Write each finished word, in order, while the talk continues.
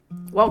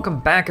Welcome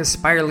back,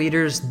 Aspire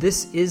Leaders.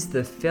 This is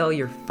the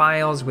Failure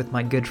Files with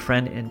my good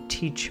friend and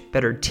Teach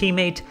Better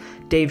teammate,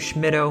 Dave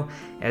Schmittou,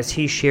 as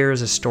he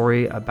shares a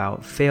story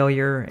about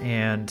failure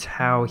and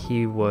how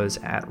he was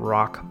at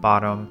rock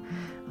bottom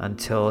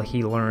until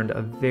he learned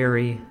a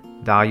very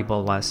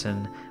valuable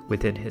lesson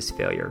within his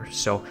failure.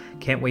 So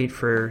can't wait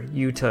for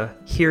you to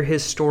hear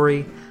his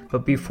story.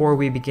 But before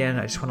we begin,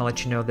 I just want to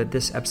let you know that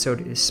this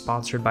episode is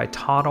sponsored by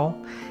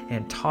Toddle.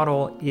 And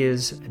Toddle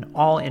is an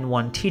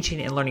all-in-one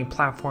teaching and learning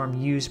platform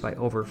used by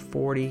over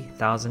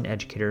 40,000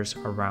 educators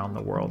around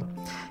the world.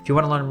 If you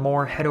want to learn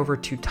more, head over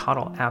to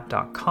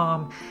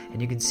toddleapp.com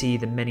and you can see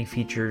the many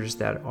features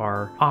that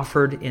are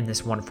offered in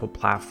this wonderful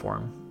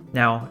platform.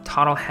 Now,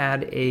 Toddle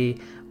had a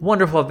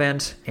wonderful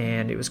event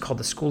and it was called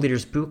the School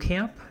Leaders Boot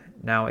Camp.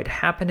 Now, it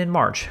happened in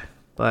March,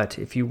 but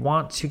if you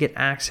want to get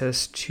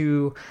access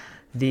to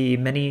the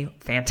many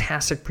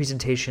fantastic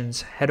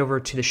presentations, head over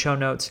to the show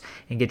notes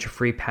and get your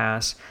free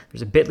pass.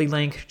 There's a bit.ly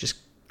link. Just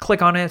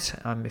click on it.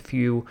 If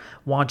you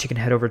want, you can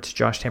head over to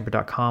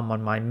joshtamper.com.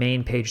 On my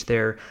main page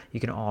there,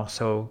 you can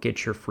also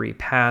get your free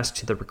pass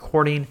to the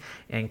recording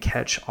and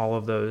catch all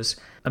of those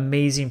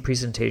amazing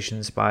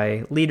presentations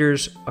by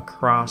leaders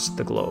across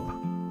the globe.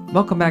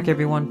 Welcome back,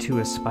 everyone, to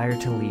Aspire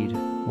to Lead,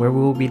 where we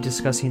will be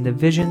discussing the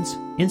visions,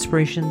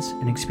 inspirations,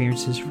 and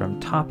experiences from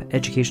top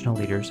educational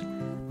leaders.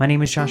 My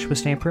name is Joshua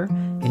Stamper,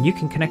 and you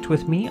can connect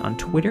with me on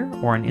Twitter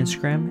or on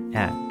Instagram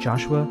at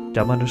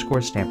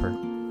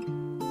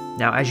Joshua_Stamper.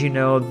 Now, as you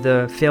know,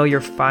 the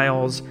Failure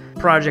Files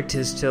project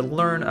is to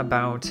learn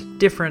about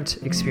different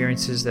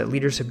experiences that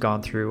leaders have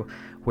gone through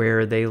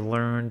where they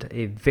learned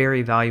a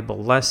very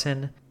valuable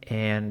lesson,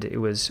 and it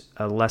was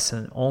a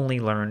lesson only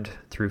learned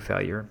through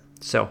failure.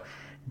 So,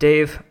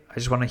 Dave, I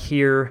just want to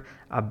hear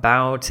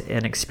about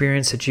an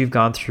experience that you've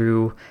gone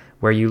through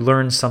where you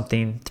learned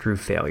something through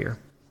failure.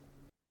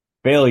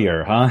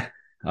 Failure, huh?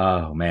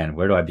 Oh man,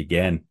 where do I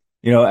begin?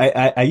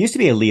 I used to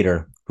be a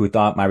leader who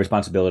thought my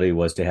responsibility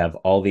was to have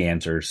all the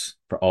answers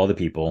for all the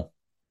people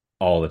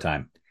all the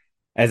time.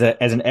 As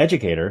an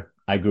educator,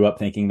 I grew up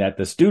thinking that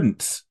the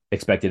students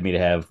expected me to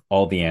have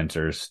all the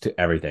answers to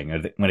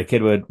everything. When a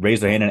kid would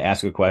raise their hand and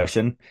ask a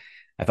question,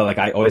 I felt like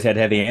I always had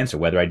to have the answer,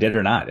 whether I did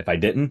or not. If I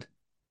didn't,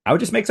 I would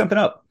just make something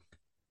up.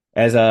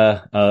 As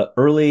a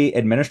early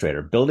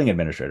administrator, building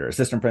administrator,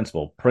 assistant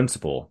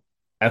principal,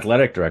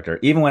 athletic director,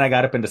 even when I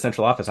got up into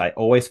central office, I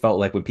always felt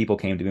like when people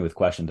came to me with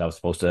questions, I was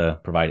supposed to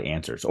provide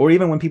answers. Or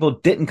even when people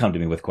didn't come to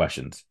me with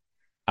questions,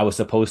 I was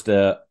supposed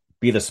to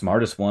be the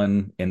smartest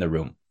one in the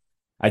room.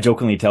 I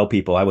jokingly tell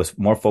people I was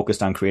more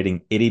focused on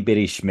creating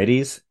itty-bitty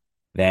Schmitties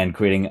than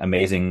creating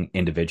amazing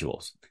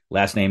individuals.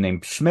 Last name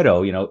named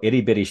Schmittou,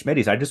 itty-bitty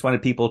Schmitties. I just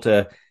wanted people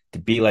to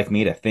be like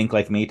me, to think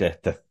like me,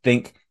 to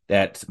think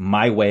that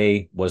my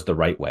way was the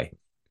right way.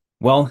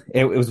 Well,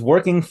 it was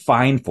working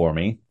fine for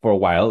me for a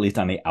while, at least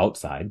on the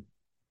outside.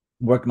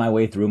 Worked my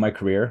way through my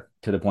career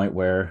to the point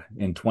where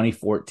in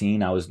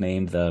 2014, I was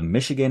named the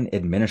Michigan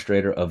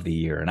Administrator of the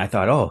Year. And I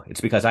thought, oh,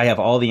 it's because I have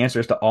all the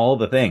answers to all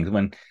the things,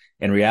 when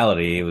in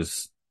reality, it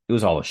was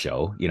all a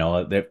show.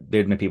 There'd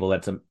been people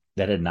that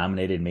had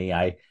nominated me.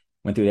 I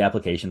went through the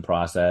application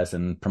process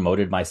and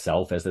promoted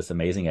myself as this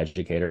amazing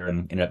educator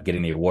and ended up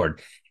getting the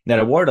award. That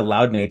award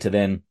allowed me to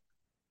then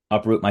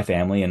uproot my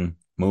family and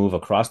move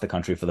across the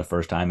country for the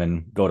first time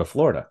and go to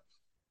Florida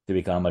to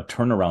become a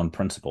turnaround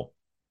principal.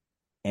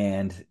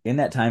 And in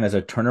that time as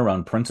a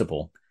turnaround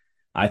principal,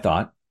 I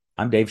thought,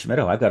 I'm Dave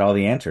Schmittou. I've got all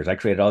the answers. I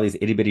created all these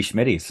itty bitty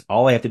Schmitties.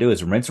 All I have to do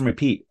is rinse and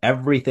repeat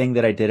everything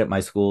that I did at my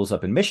schools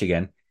up in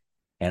Michigan,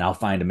 and I'll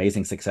find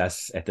amazing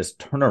success at this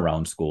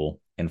turnaround school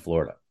in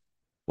Florida.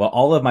 Well,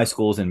 all of my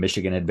schools in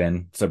Michigan had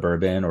been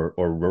suburban or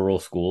rural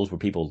schools where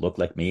people looked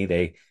like me.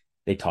 They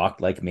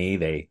talked like me.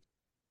 They,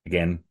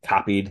 again,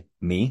 copied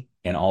me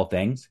in all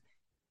things.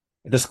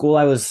 The school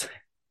I was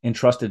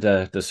entrusted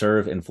to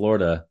serve in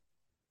Florida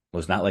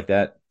was not like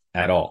that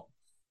at all.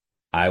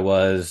 I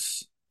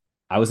was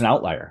an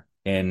outlier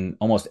in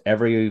almost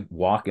every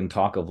walk and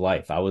talk of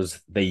life. I was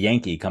the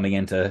Yankee coming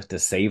in to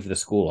save the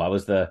school. I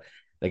was the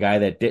guy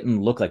that didn't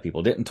look like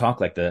people, didn't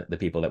talk like the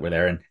people that were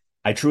there. And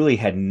I truly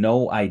had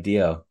no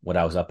idea what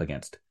I was up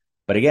against.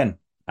 But again,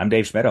 I'm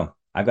Dave Schmittou.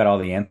 I've got all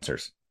the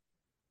answers.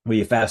 Well,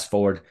 you fast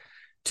forward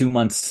 2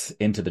 months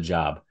into the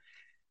job,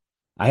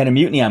 I had a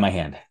mutiny on my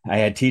hand. I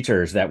had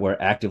teachers that were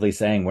actively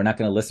saying, we're not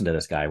going to listen to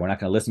this guy. We're not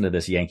going to listen to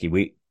this Yankee.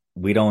 We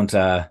don't,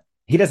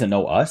 he doesn't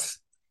know us.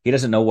 He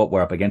doesn't know what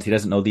we're up against. He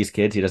doesn't know these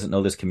kids. He doesn't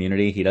know this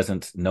community. He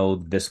doesn't know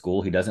this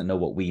school. He doesn't know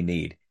what we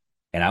need.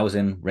 And I was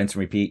in rinse and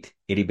repeat,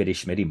 itty bitty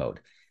Schmitty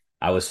mode.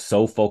 I was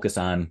so focused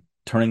on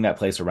turning that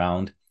place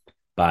around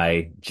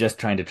by just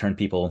trying to turn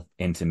people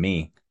into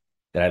me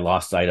that I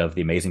lost sight of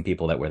the amazing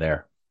people that were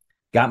there.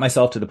 Got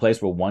myself to the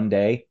place where one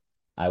day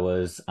I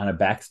was on a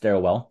back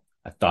stairwell.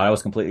 I thought I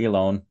was completely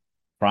alone,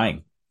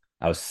 crying.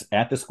 I was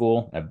at the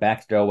school, a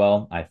back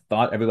stairwell. I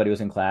thought everybody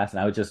was in class, and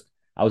I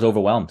was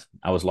overwhelmed.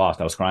 I was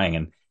lost. I was crying.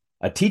 And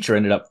a teacher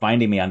ended up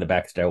finding me on the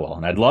back stairwell.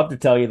 And I'd love to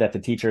tell you that the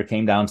teacher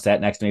came down, sat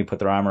next to me, put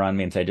their arm around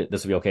me and said,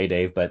 this will be okay,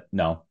 Dave. But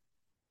no,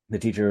 the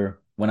teacher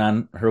went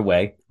on her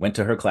way, went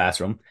to her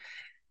classroom.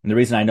 And the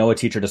reason I know a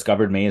teacher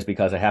discovered me is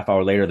because a half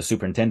hour later, the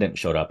superintendent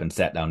showed up and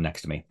sat down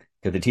next to me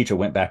because the teacher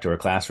went back to her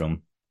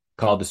classroom,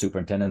 called the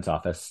superintendent's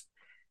office,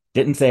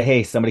 didn't say,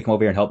 hey, somebody come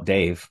over here and help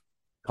Dave.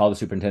 Called the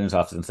superintendent's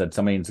office and said,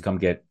 somebody needs to come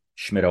get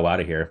Schmittou out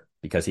of here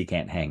because he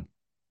can't hang.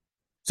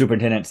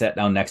 Superintendent sat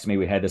down next to me.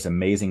 We had this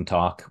amazing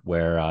talk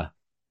where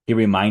he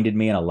reminded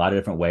me in a lot of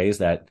different ways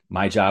that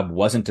my job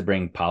wasn't to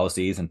bring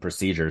policies and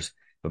procedures,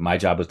 but my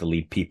job was to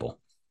lead people.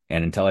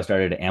 And until I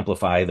started to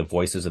amplify the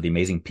voices of the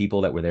amazing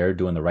people that were there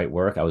doing the right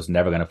work, I was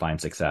never going to find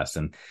success.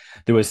 And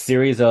there was a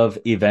series of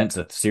events,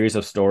 a series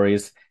of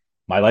stories.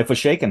 My life was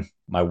shaken.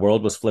 My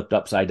world was flipped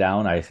upside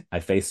down. I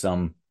faced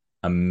some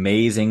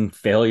amazing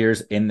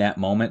failures in that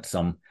moment,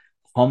 some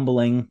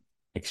humbling,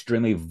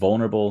 extremely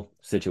vulnerable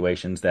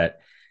situations that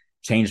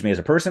changed me as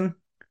a person,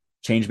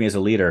 changed me as a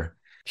leader,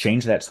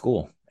 changed that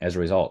school as a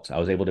result. I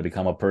was able to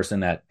become a person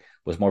that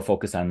was more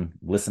focused on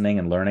listening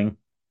and learning,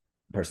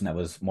 a person that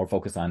was more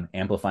focused on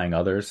amplifying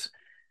others,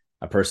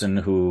 a person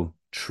who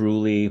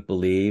truly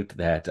believed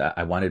that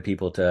I wanted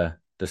people to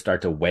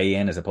start to weigh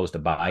in as opposed to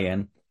buy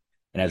in.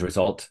 And as a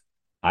result,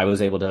 I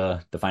was able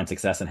to find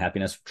success and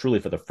happiness truly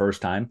for the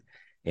first time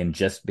in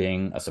just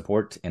being a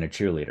support and a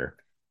cheerleader.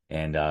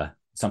 And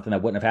something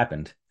that wouldn't have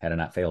happened had I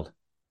not failed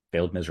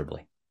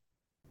miserably.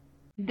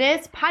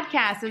 This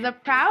podcast is a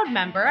proud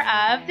member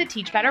of the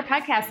Teach Better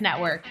Podcast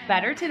Network.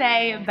 Better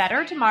today,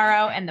 better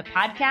tomorrow, and the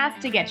podcast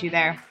to get you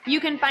there. You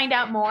can find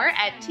out more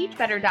at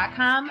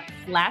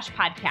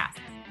teachbetter.com/podcasts.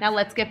 Now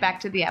let's get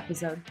back to the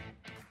episode.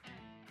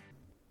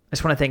 I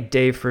just want to thank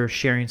Dave for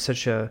sharing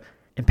such a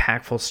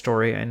impactful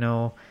story. I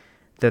know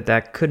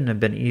that couldn't have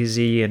been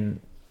easy, and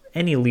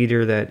any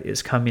leader that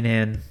is coming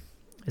in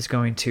is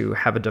going to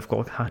have a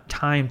difficult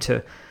time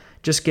to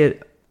just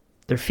get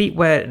their feet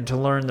wet and to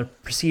learn the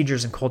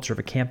procedures and culture of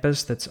a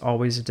campus. That's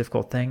always a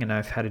difficult thing, and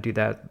I've had to do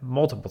that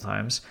multiple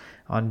times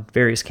on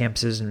various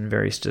campuses and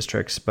various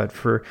districts. But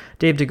for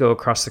Dave to go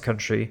across the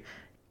country,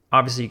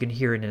 obviously you can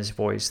hear in his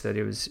voice that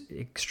it was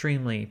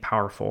extremely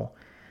powerful.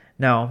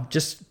 Now,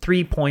 just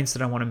 3 points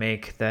that I want to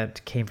make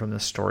that came from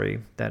this story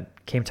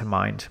that came to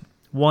mind.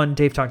 One,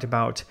 Dave talked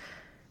about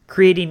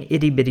creating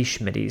itty-bitty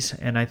schmitties,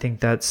 and I think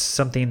that's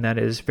something that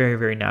is very,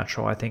 very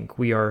natural. I think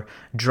we are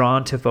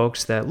drawn to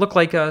folks that look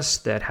like us,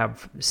 that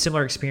have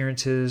similar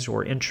experiences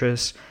or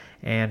interests,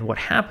 and what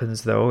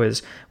happens, though,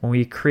 is when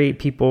we create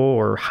people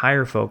or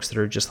hire folks that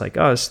are just like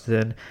us,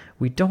 then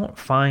we don't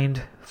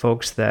find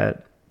folks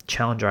that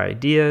challenge our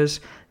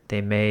ideas.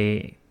 They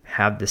may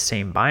have the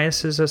same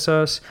biases as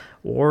us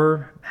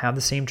or have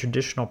the same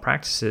traditional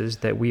practices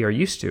that we are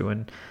used to,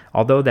 and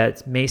although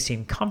that may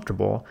seem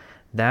comfortable,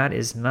 that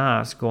is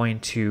not going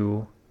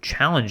to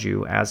challenge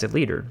you as a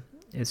leader.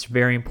 It's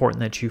very important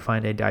that you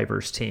find a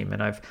diverse team.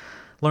 And I've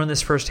learned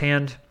this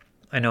firsthand.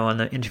 I know on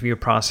the interview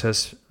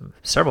process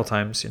several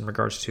times in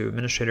regards to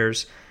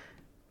administrators,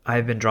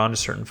 I've been drawn to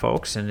certain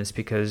folks, and it's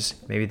because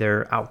maybe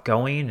they're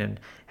outgoing and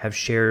have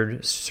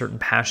shared certain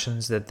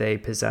passions that they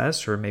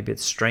possess, or maybe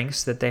it's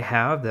strengths that they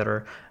have that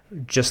are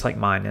just like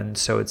mine. And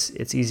so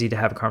it's easy to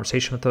have a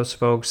conversation with those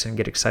folks and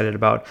get excited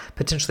about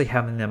potentially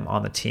having them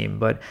on the team.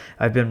 But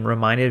I've been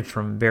reminded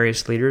from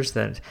various leaders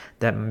that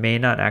may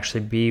not actually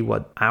be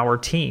what our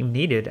team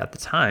needed at the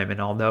time. And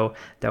although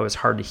that was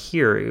hard to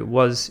hear, it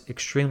was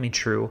extremely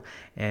true.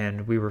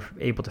 And we were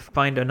able to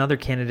find another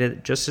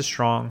candidate just as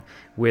strong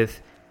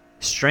with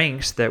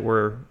strengths that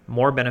were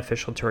more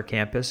beneficial to our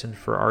campus and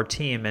for our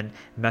team and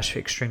meshed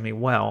extremely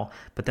well,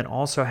 but then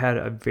also had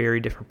a very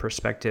different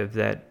perspective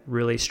that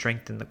really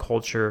strengthened the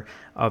culture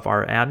of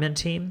our admin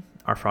team,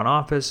 our front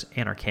office,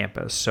 and our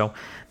campus. So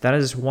that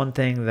is one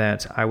thing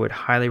that I would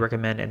highly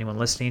recommend anyone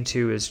listening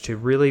to, is to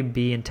really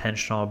be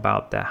intentional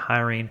about the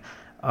hiring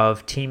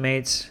of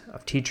teammates,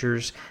 of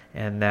teachers,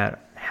 and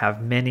that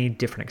have many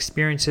different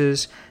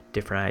experiences,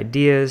 different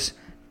ideas,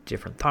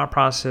 different thought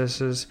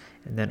processes,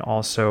 and then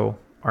also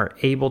are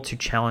able to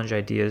challenge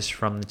ideas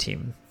from the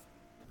team.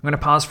 I'm going to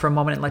pause for a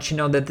moment and let you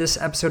know that this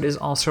episode is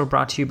also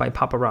brought to you by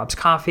Papa Rob's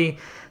Coffee.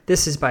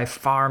 This is by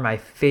far my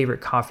favorite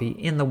coffee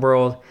in the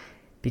world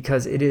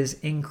because it is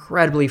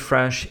incredibly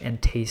fresh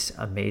and tastes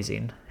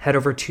amazing. Head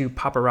over to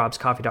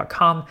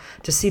paparobscoffee.com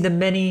to see the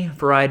many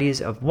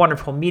varieties of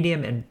wonderful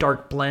medium and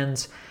dark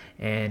blends.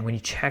 And when you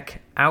check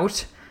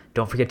out,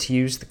 don't forget to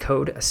use the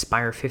code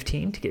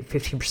ASPIRE15 to get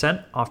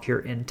 15% off your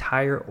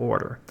entire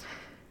order.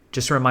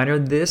 Just a reminder,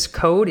 this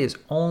code is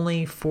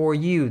only for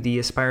you, the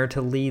Aspire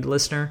to Lead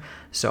listener,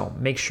 so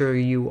make sure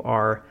you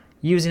are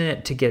using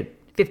it to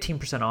get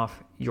 15%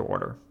 off your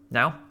order.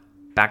 Now,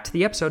 back to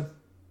the episode.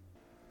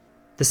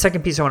 The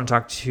second piece I want to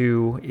talk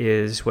to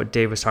is what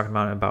Dave was talking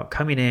about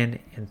coming in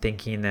and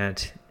thinking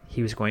that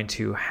he was going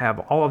to have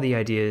all of the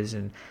ideas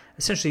and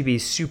essentially be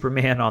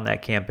Superman on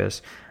that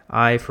campus.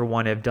 I, for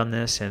one, have done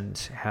this and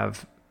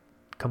have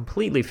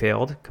completely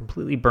failed,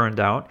 completely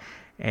burned out.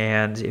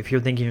 And if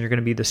you're thinking you're going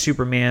to be the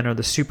Superman or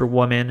the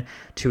Superwoman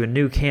to a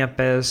new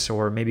campus,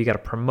 or maybe you got a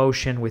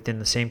promotion within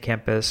the same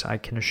campus, I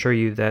can assure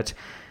you that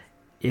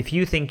if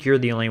you think you're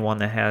the only one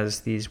that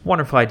has these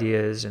wonderful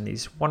ideas and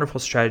these wonderful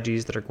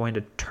strategies that are going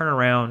to turn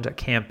around a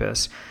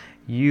campus,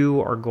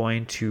 you are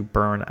going to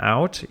burn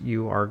out.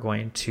 You are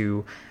going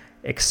to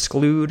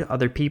exclude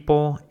other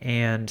people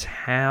and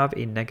have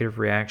a negative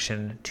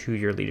reaction to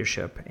your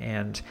leadership.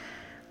 And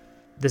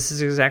this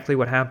is exactly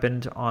what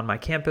happened on my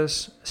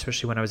campus,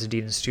 especially when I was a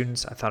dean of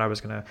students. I thought I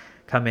was going to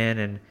come in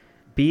and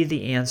be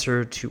the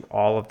answer to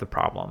all of the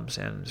problems.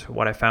 And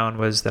what I found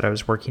was that I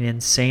was working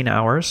insane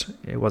hours.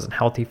 It wasn't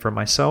healthy for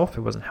myself.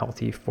 It wasn't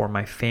healthy for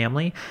my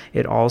family.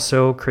 It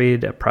also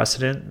created a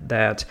precedent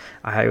that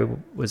I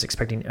was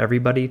expecting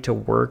everybody to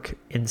work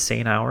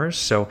insane hours.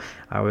 So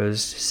I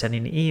was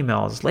sending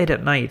emails late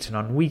at night and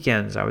on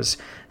weekends. I was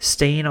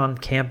staying on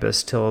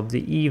campus till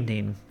the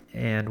evening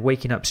and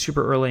waking up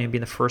super early and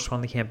being the first one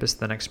on the campus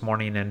the next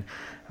morning. And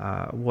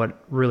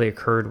what really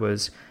occurred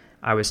was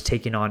I was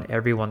taking on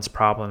everyone's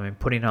problem and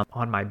putting it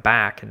on my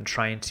back and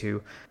trying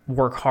to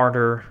work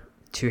harder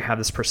to have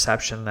this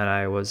perception that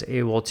I was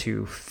able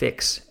to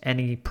fix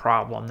any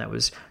problem that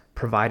was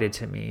provided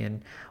to me.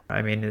 And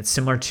I mean, it's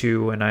similar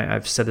to, and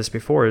I've said this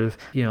before,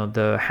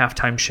 the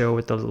halftime show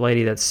with the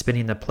lady that's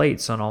spinning the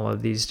plates on all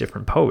of these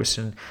different posts.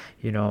 And,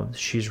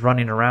 she's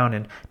running around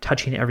and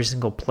touching every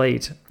single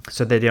plate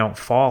so that they don't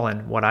fall.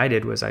 And what I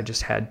did was I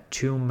just had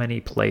too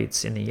many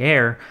plates in the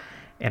air,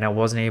 and I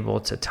wasn't able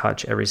to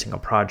touch every single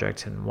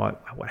project. And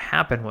what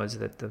happened was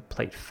that the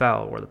plate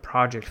fell, or the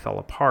project fell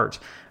apart,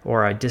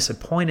 or I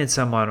disappointed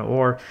someone,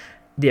 or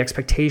the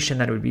expectation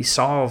that it would be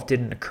solved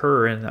didn't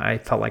occur. And I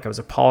felt like I was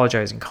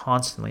apologizing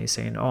constantly,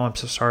 saying, "Oh, I'm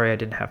so sorry, I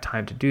didn't have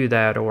time to do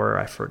that," or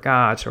 "I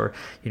forgot," or,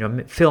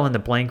 fill in the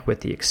blank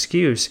with the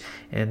excuse.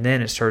 And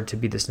then it started to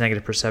be this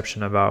negative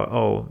perception about,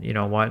 "Oh, you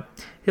know what?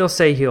 He'll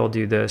say he'll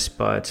do this,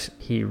 but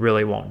he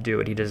really won't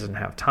do it. He doesn't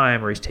have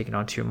time, or he's taking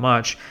on too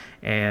much."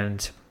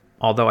 And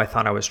although I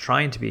thought I was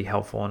trying to be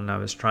helpful and I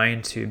was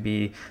trying to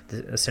be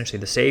essentially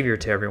the savior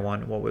to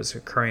everyone, what was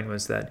occurring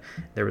was that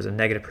there was a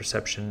negative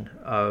perception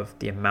of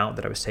the amount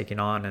that I was taking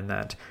on, and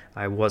that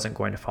I wasn't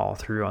going to follow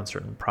through on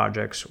certain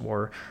projects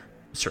or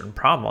certain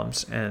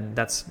problems. And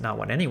that's not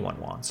what anyone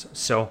wants.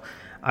 So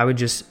I would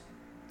just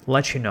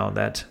let you know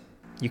that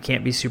you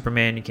can't be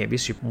Superman, you can't be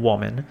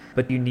Superwoman,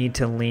 but you need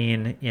to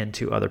lean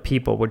into other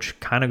people, which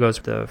kind of goes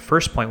with the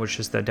first point, which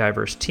is the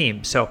diverse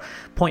team. So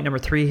point number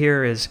 3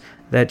 here is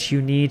that you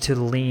need to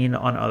lean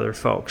on other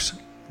folks,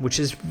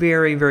 which is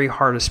very, very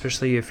hard,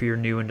 especially if you're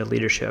new into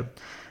leadership.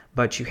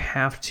 But you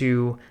have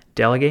to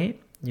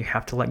delegate, you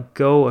have to let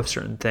go of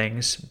certain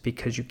things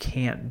because you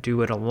can't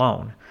do it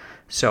alone.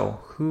 So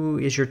who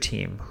is your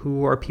team?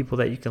 Who are people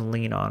that you can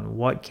lean on?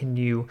 What can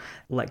you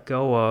let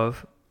go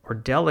of or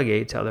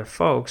delegate to other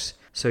folks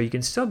so you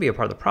can still be a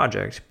part of the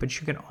project, but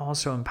you can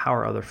also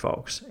empower other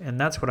folks? And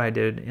that's what I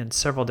did in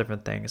several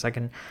different things. I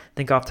can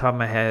think off the top of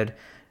my head,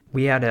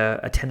 we had a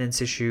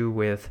attendance issue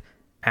with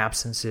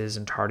absences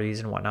and tardies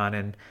and whatnot.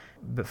 And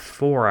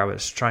before, I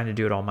was trying to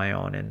do it on my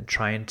own and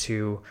trying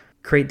to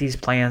create these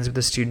plans with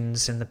the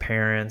students and the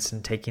parents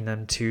and taking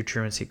them to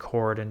truancy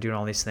court and doing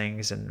all these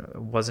things, and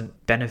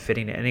wasn't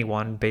benefiting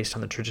anyone based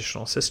on the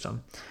traditional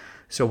system.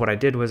 So what I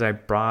did was I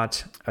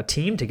brought a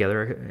team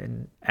together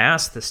and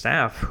asked the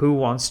staff who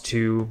wants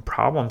to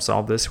problem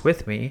solve this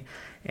with me.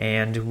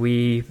 And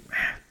we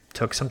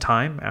took some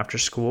time after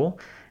school,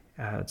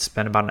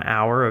 spent about an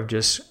hour of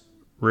just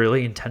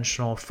really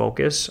intentional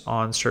focus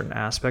on certain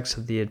aspects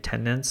of the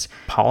attendance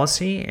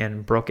policy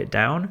and broke it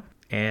down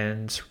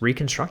and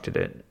reconstructed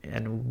it.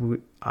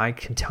 And I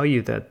can tell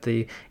you that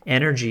the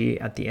energy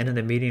at the end of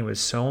the meeting was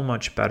so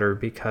much better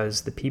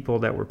because the people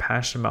that were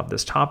passionate about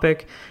this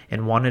topic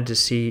and wanted to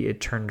see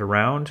it turned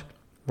around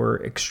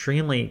were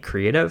extremely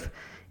creative,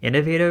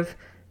 innovative,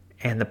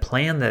 and the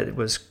plan that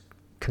was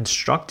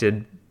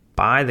constructed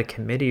by the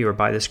committee or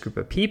by this group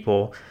of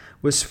people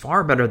was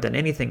far better than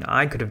anything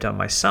I could have done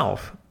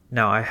myself.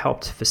 Now, I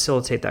helped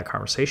facilitate that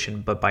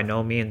conversation, but by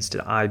no means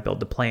did I build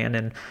the plan,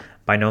 and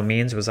by no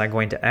means was I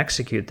going to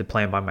execute the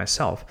plan by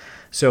myself.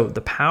 So the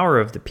power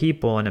of the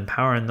people and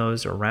empowering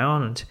those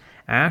around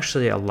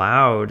actually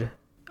allowed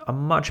a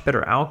much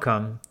better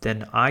outcome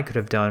than I could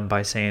have done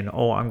by saying,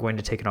 "Oh, I'm going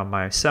to take it on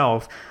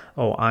myself.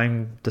 Oh,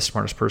 I'm the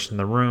smartest person in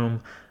the room.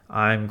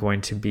 I'm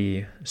going to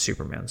be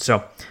Superman."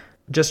 So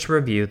just to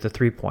review the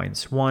 3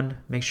 points. 1,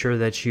 make sure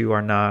that you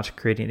are not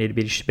creating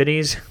itty-bitty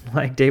shibitties,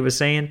 like Dave was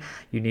saying.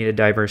 You need a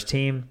diverse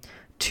team.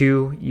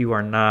 2, you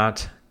are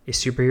not a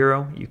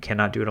superhero. You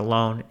cannot do it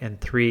alone. And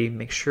 3,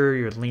 make sure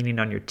you're leaning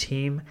on your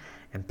team,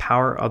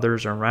 empower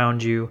others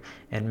around you,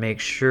 and make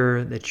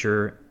sure that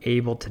you're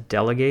able to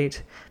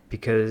delegate,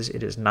 because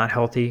it is not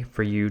healthy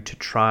for you to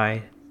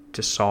try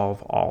to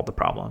solve all the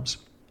problems.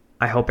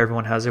 I hope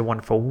everyone has a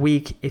wonderful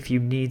week. If you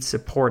need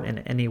support in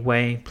any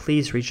way,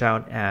 please reach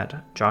out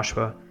at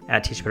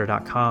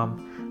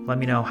joshua@teachbetter.com. Let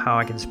me know how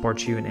I can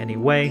support you in any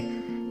way.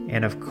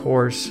 And of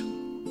course,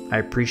 I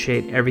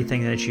appreciate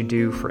everything that you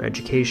do for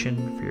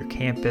education, for your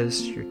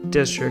campus, your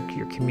district,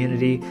 your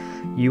community.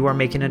 You are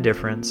making a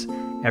difference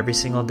every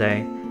single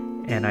day.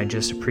 And I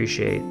just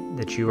appreciate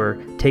that you are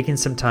taking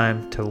some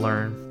time to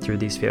learn through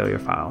these failure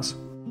files.